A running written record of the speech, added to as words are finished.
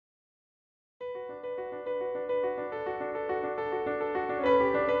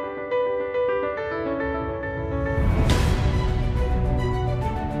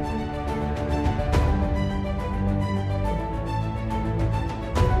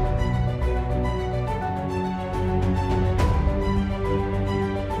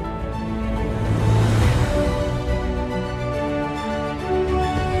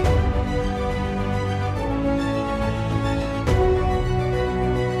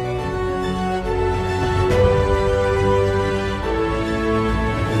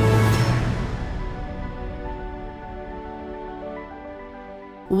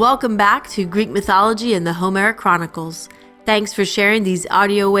Welcome back to Greek Mythology and the Homeric Chronicles. Thanks for sharing these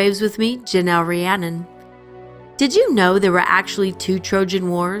audio waves with me, Janell Rhiannon. Did you know there were actually 2 Trojan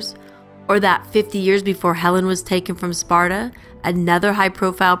Wars? Or that 50 years before Helen was taken from Sparta, another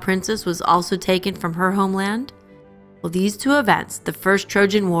high-profile princess was also taken from her homeland? Well, these 2 events, the First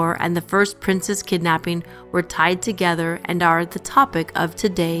Trojan War and the first princess kidnapping, were tied together and are the topic of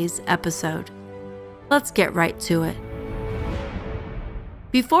today's episode. Let's get right to it.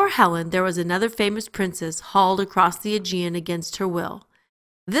 Before Helen, there was another famous princess hauled across the Aegean against her will.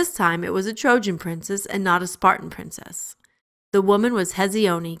 This time it was a Trojan princess and not a Spartan princess. The woman was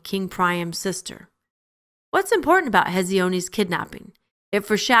Hesione, King Priam's sister. What's important about Hesione's kidnapping? It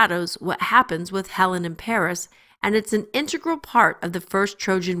foreshadows what happens with Helen in Paris, and it's an integral part of the First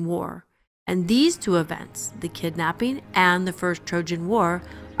Trojan War. And these 2 events, the kidnapping and the First Trojan War,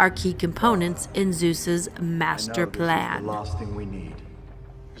 are key components in Zeus's master plan. This is the last thing we need.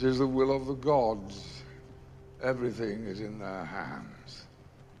 It is the will of the gods. Everything is in their hands.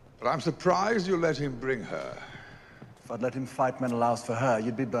 But I'm surprised you let him bring her. If I'd let him fight Menelaus for her,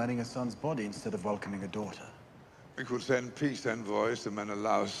 you'd be burning a son's body instead of welcoming a daughter. We could send peace envoys to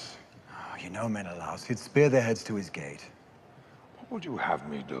Menelaus. Oh, you know Menelaus. He'd spear their heads to his gate. What would you have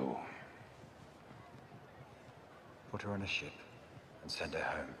me do? Put her on a ship and send her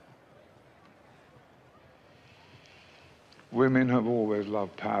home. Women have always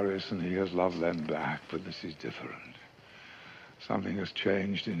loved Paris, and he has loved them back, but this is different. Something has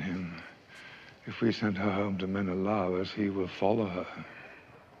changed in him. If we send her home to Menelaus, he will follow her.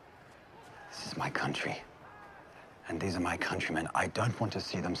 This is my country, and these are my countrymen. I don't want to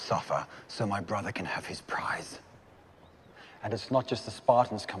see them suffer, so my brother can have his prize. And it's not just the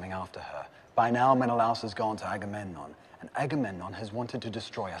Spartans coming after her. By now, Menelaus has gone to Agamemnon, and Agamemnon has wanted to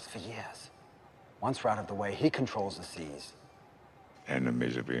destroy us for years. Once we're out of the way, he controls the seas.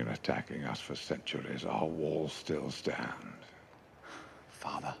 Enemies have been attacking us for centuries. Our walls still stand.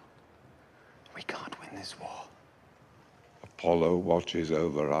 Father, we can't win this war. Apollo watches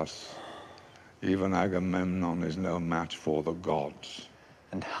over us. Even Agamemnon is no match for the gods.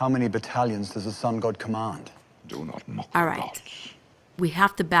 And how many battalions does the sun god command? Do not mock All the right. gods. We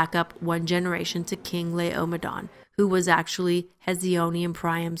have to back up 1 generation to King Laomedon, who was actually Hesione and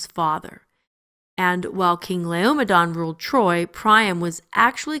Priam's father. And while King Laomedon ruled Troy, Priam was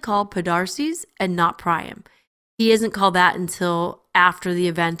actually called Podarces and not Priam. He isn't called that until after the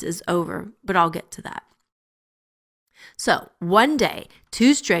event is over, but I'll get to that. So, one day,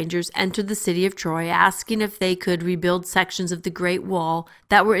 2 strangers entered the city of Troy asking if they could rebuild sections of the Great Wall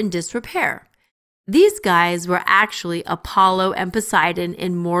that were in disrepair. These guys were actually Apollo and Poseidon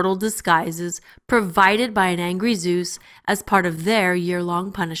in mortal disguises provided by an angry Zeus as part of their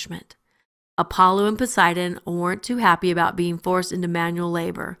year-long punishment. Apollo and Poseidon weren't too happy about being forced into manual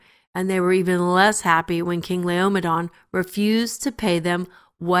labor, and they were even less happy when King Laomedon refused to pay them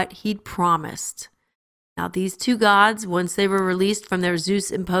what he'd promised. Now, these 2 gods, once they were released from their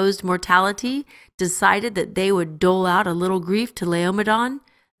Zeus-imposed mortality, decided that they would dole out a little grief to Laomedon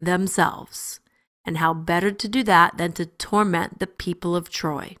themselves. And how better to do that than to torment the people of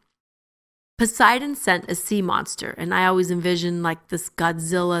Troy? Poseidon sent a sea monster, and I always envision like this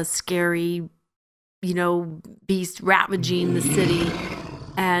Godzilla scary, beast ravaging the city.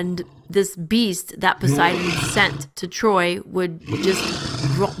 And this beast that Poseidon sent to Troy would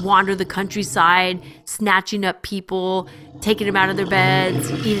just wander the countryside, snatching up people, taking them out of their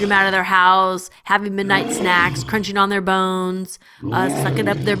beds, eating them out of their house, having midnight snacks, crunching on their bones, sucking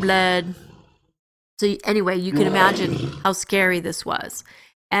up their blood. So anyway, you can imagine how scary this was.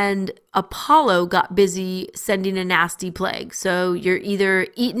 And Apollo got busy sending a nasty plague. So you're either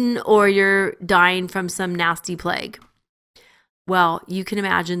eaten or you're dying from some nasty plague. Well, you can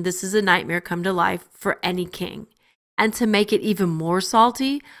imagine this is a nightmare come to life for any king. And to make it even more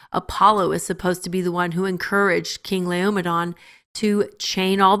salty, Apollo is supposed to be the one who encouraged King Laomedon to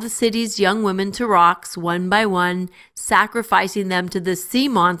chain all the city's young women to rocks one by one, sacrificing them to the sea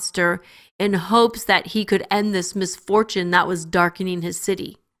monster in hopes that he could end this misfortune that was darkening his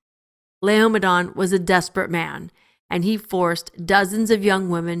city. Laomedon was a desperate man, and he forced dozens of young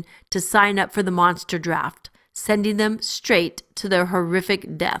women to sign up for the monster draft, sending them straight to their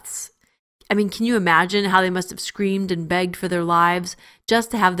horrific deaths. I mean, can you imagine how they must have screamed and begged for their lives just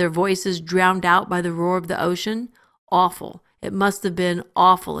to have their voices drowned out by the roar of the ocean? Awful. It must have been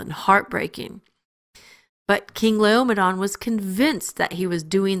awful and heartbreaking. But King Laomedon was convinced that he was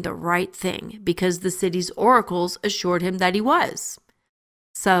doing the right thing because the city's oracles assured him that he was.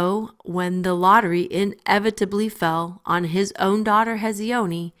 So, when the lottery inevitably fell on his own daughter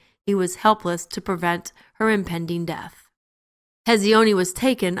Hesione, he was helpless to prevent her impending death. Hesione was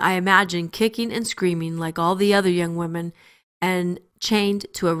taken, I imagine, kicking and screaming like all the other young women, and chained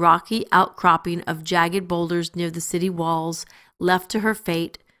to a rocky outcropping of jagged boulders near the city walls, left to her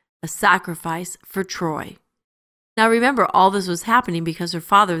fate, a sacrifice for Troy. Now remember, all this was happening because her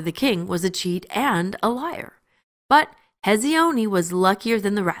father, the king, was a cheat and a liar. But Hesione was luckier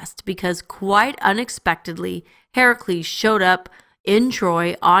than the rest because quite unexpectedly, Herakles showed up in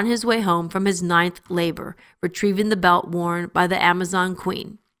Troy on his way home from his 9th labor, retrieving the belt worn by the Amazon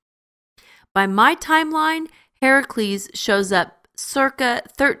queen. By my timeline, Herakles shows up circa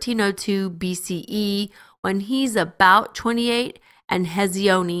 1302 BCE when he's about 28 and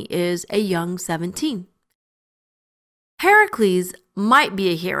Hesione is a young 17. Herakles might be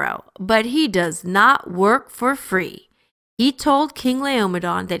a hero, but he does not work for free. He told King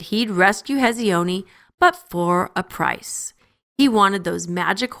Laomedon that he'd rescue Hesione, but for a price. He wanted those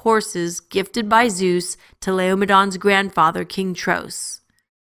magic horses gifted by Zeus to Laomedon's grandfather, King Tros.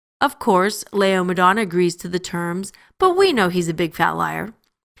 Of course, Laomedon agrees to the terms, but we know he's a big fat liar.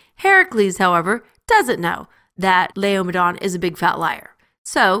 Herakles, however, doesn't know that Laomedon is a big fat liar.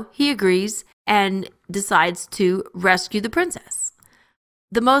 So he agrees and decides to rescue the princess.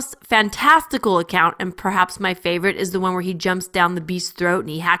 The most fantastical account, and perhaps my favorite, is the one where he jumps down the beast's throat and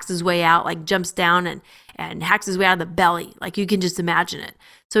he hacks his way out, like jumps down and hacks his way out of the belly. Like you can just imagine it.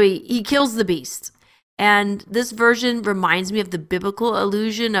 So he kills the beast. And this version reminds me of the biblical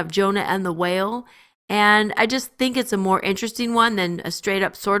illusion of Jonah and the whale. And I just think it's a more interesting one than a straight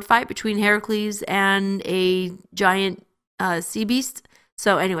up sword fight between Herakles and a giant sea beast.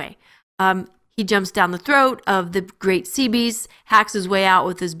 So anyway, he jumps down the throat of the great sea beast, hacks his way out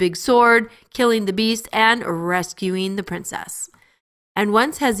with his big sword, killing the beast and rescuing the princess. And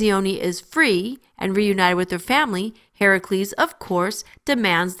once Hesione is free and reunited with her family, Herakles, of course,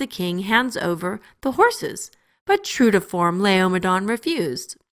 demands the king hands over the horses. But true to form, Laomedon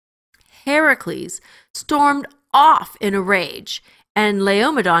refused. Herakles stormed off in a rage, and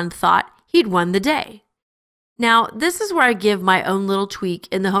Laomedon thought he'd won the day. Now, this is where I give my own little tweak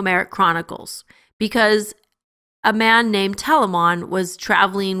in the Homeric Chronicles, because a man named Telamon was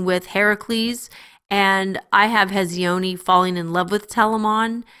traveling with Herakles, and I have Hesione falling in love with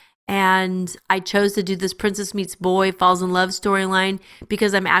Telamon, and I chose to do this Princess Meets Boy Falls in Love storyline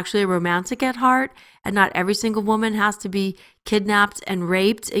because I'm actually a romantic at heart, and not every single woman has to be kidnapped and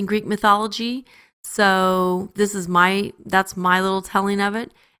raped in Greek mythology. So that's my little telling of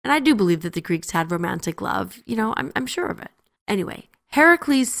it. And I do believe that the Greeks had romantic love. You know, I'm sure of it. Anyway,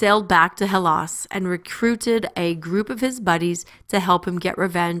 Herakles sailed back to Hellas and recruited a group of his buddies to help him get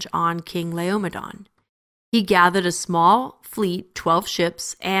revenge on King Laomedon. He gathered a small fleet, 12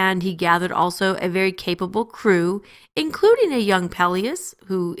 ships, and he gathered also a very capable crew, including a young Peleus,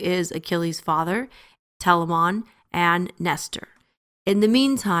 who is Achilles' father, Telamon, and Nestor. In the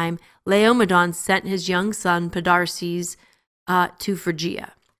meantime, Laomedon sent his young son, Podarces, to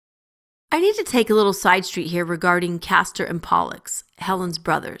Phrygia. I need to take a little side street here regarding Castor and Pollux, Helen's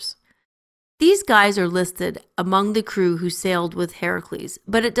brothers. These guys are listed among the crew who sailed with Herakles,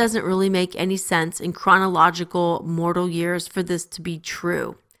 but it doesn't really make any sense in chronological mortal years for this to be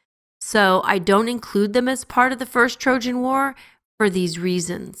true. So I don't include them as part of the First Trojan War for these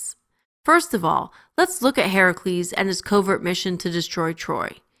reasons. First of all, let's look at Herakles and his covert mission to destroy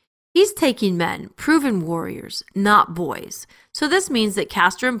Troy. He's taking men, proven warriors, not boys. So this means that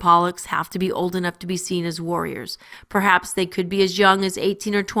Castor and Pollux have to be old enough to be seen as warriors. Perhaps they could be as young as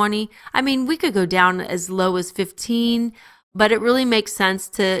 18 or 20. I mean, we could go down as low as 15, but it really makes sense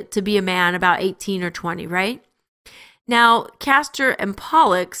to be a man about 18 or 20, right? Now, Castor and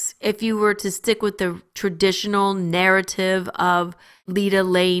Pollux, if you were to stick with the traditional narrative of Leda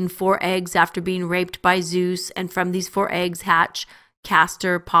laying 4 eggs after being raped by Zeus, and from these 4 eggs hatch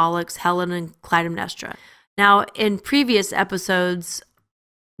Castor, Pollux, Helen, and Clytemnestra. Now, in previous episodes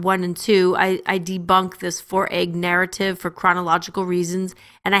 1 and 2, I debunk this 4-egg narrative for chronological reasons,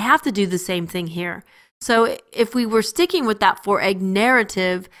 and I have to do the same thing here. So if we were sticking with that 4-egg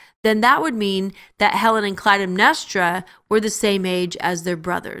narrative, then that would mean that Helen and Clytemnestra were the same age as their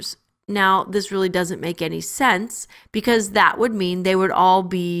brothers. Now, this really doesn't make any sense because that would mean they would all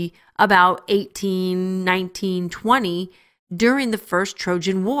be about 18, 19, 20 during the First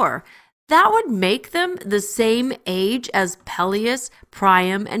Trojan War. That would make them the same age as Peleus,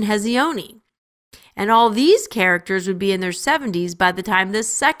 Priam, and Hesione. And all these characters would be in their 70s by the time the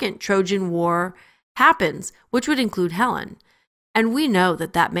Second Trojan War happens, which would include Helen. And we know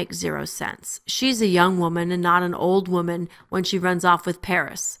that that makes zero sense. She's a young woman and not an old woman when she runs off with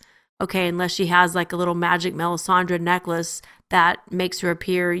Paris. Okay, unless she has like a little magic Melisandre necklace that makes her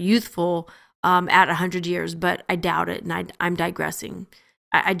appear youthful at 100 years, but I doubt it, and I'm digressing.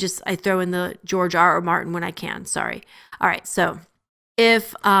 I throw in the George R. Martin when I can. Sorry. All right, so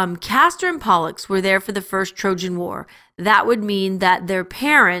if Castor and Pollux were there for the First Trojan War, that would mean that their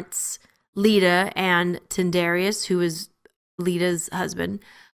parents, Leda and Tyndareus, who is Leda's husband,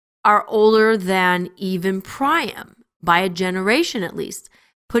 are older than even Priam, by a generation at least,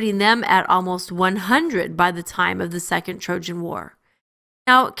 putting them at almost 100 by the time of the Second Trojan War.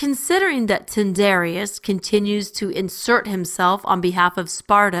 Now, considering that Tyndareus continues to insert himself on behalf of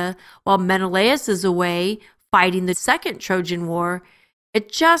Sparta while Menelaus is away fighting the Second Trojan War,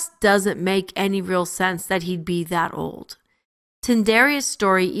 it just doesn't make any real sense that he'd be that old. Tyndareus'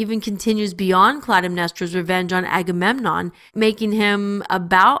 story even continues beyond Clytemnestra's revenge on Agamemnon, making him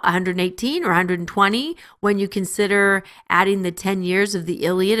about 118 or 120 when you consider adding the 10 years of the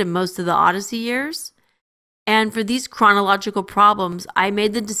Iliad and most of the Odyssey years. And for these chronological problems, I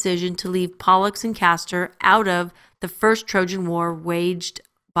made the decision to leave Pollux and Castor out of the First Trojan War waged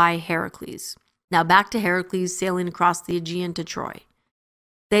by Herakles. Now back to Herakles sailing across the Aegean to Troy.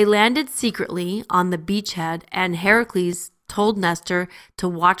 They landed secretly on the beachhead, and Herakles told Nestor to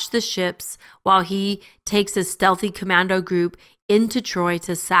watch the ships while he takes a stealthy commando group into Troy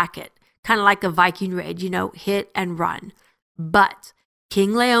to sack it. Kind of like a Viking raid, hit and run. But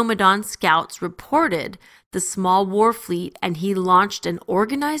King Laomedon's scouts reported the small war fleet, and he launched an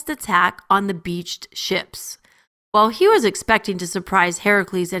organized attack on the beached ships. Well, he was expecting to surprise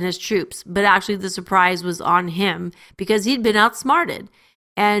Herakles and his troops, but actually the surprise was on him because he'd been outsmarted.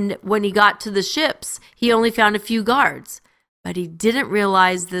 And when he got to the ships, he only found a few guards. But he didn't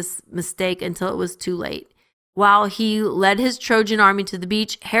realize this mistake until it was too late. While he led his Trojan army to the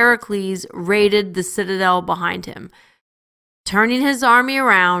beach, Herakles raided the citadel behind him. Turning his army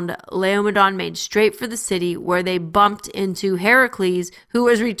around, Laomedon made straight for the city, where they bumped into Herakles, who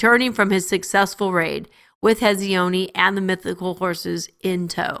was returning from his successful raid, with Hesione and the mythical horses in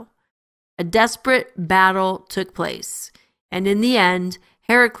tow. A desperate battle took place, and in the end,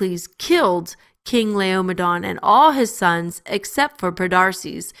 Herakles killed King Laomedon and all his sons except for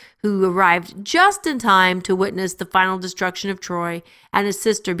Podarces, who arrived just in time to witness the final destruction of Troy and his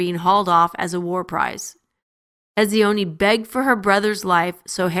sister being hauled off as a war prize. Hesione begged for her brother's life,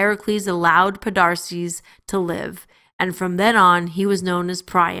 so Herakles allowed Podarces to live, and from then on he was known as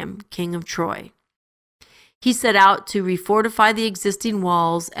Priam, king of Troy. He set out to refortify the existing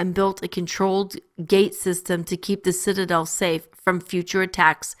walls and built a controlled gate system to keep the citadel safe from future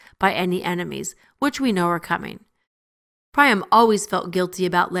attacks by any enemies, which we know are coming. Priam always felt guilty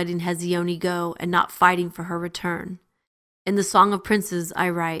about letting Hesione go and not fighting for her return. In the Song of Princes, I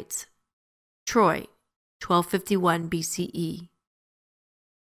write, Troy, 1251 BCE.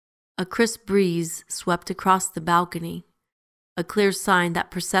 A crisp breeze swept across the balcony, a clear sign that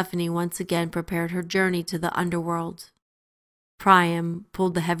Persephone once again prepared her journey to the underworld. Priam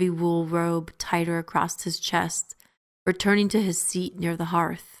pulled the heavy wool robe tighter across his chest, returning to his seat near the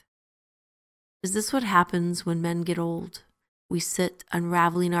hearth. Is this what happens when men get old? We sit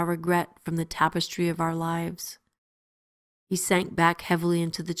unraveling our regret from the tapestry of our lives. He sank back heavily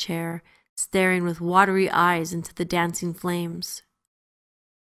into the chair, staring with watery eyes into the dancing flames.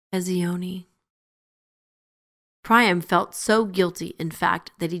 Hesione. Priam felt so guilty, in fact,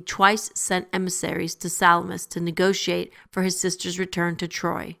 that he twice sent emissaries to Salamis to negotiate for his sister's return to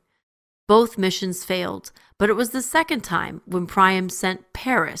Troy. Both missions failed, but it was the second time, when Priam sent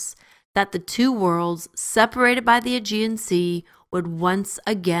Paris, that the two worlds, separated by the Aegean Sea, would once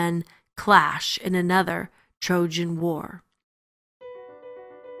again clash in another Trojan War.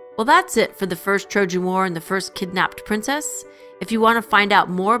 Well, that's it for the First Trojan War and the First Kidnapped Princess. If you want to find out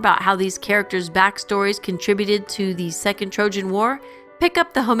more about how these characters' backstories contributed to the Second Trojan War, pick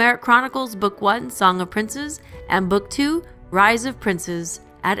up the Homeric Chronicles Book 1, Song of Princes, and Book 2, Rise of Princes,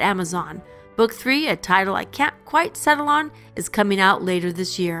 at Amazon. Book 3, a title I can't quite settle on, is coming out later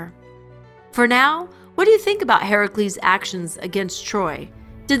this year. For now, what do you think about Heracles' actions against Troy?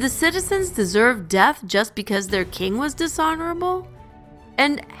 Did the citizens deserve death just because their king was dishonorable?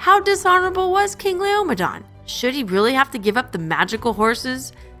 And how dishonorable was King Laomedon? Should he really have to give up the magical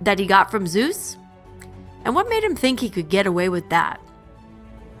horses that he got from Zeus? And what made him think he could get away with that?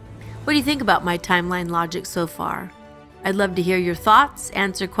 What do you think about my timeline logic so far? I'd love to hear your thoughts,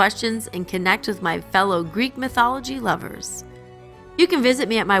 answer questions, and connect with my fellow Greek mythology lovers. You can visit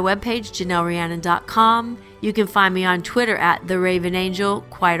me at my webpage, JanellRhiannon.com. You can find me on Twitter at TheRavenAngel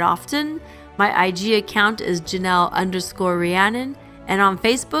quite often. My IG account is Janell_Rhiannon. And on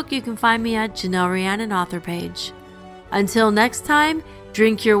Facebook, you can find me at Janell Rhiannon author page. Until next time,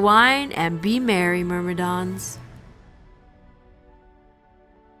 drink your wine and be merry, Myrmidons.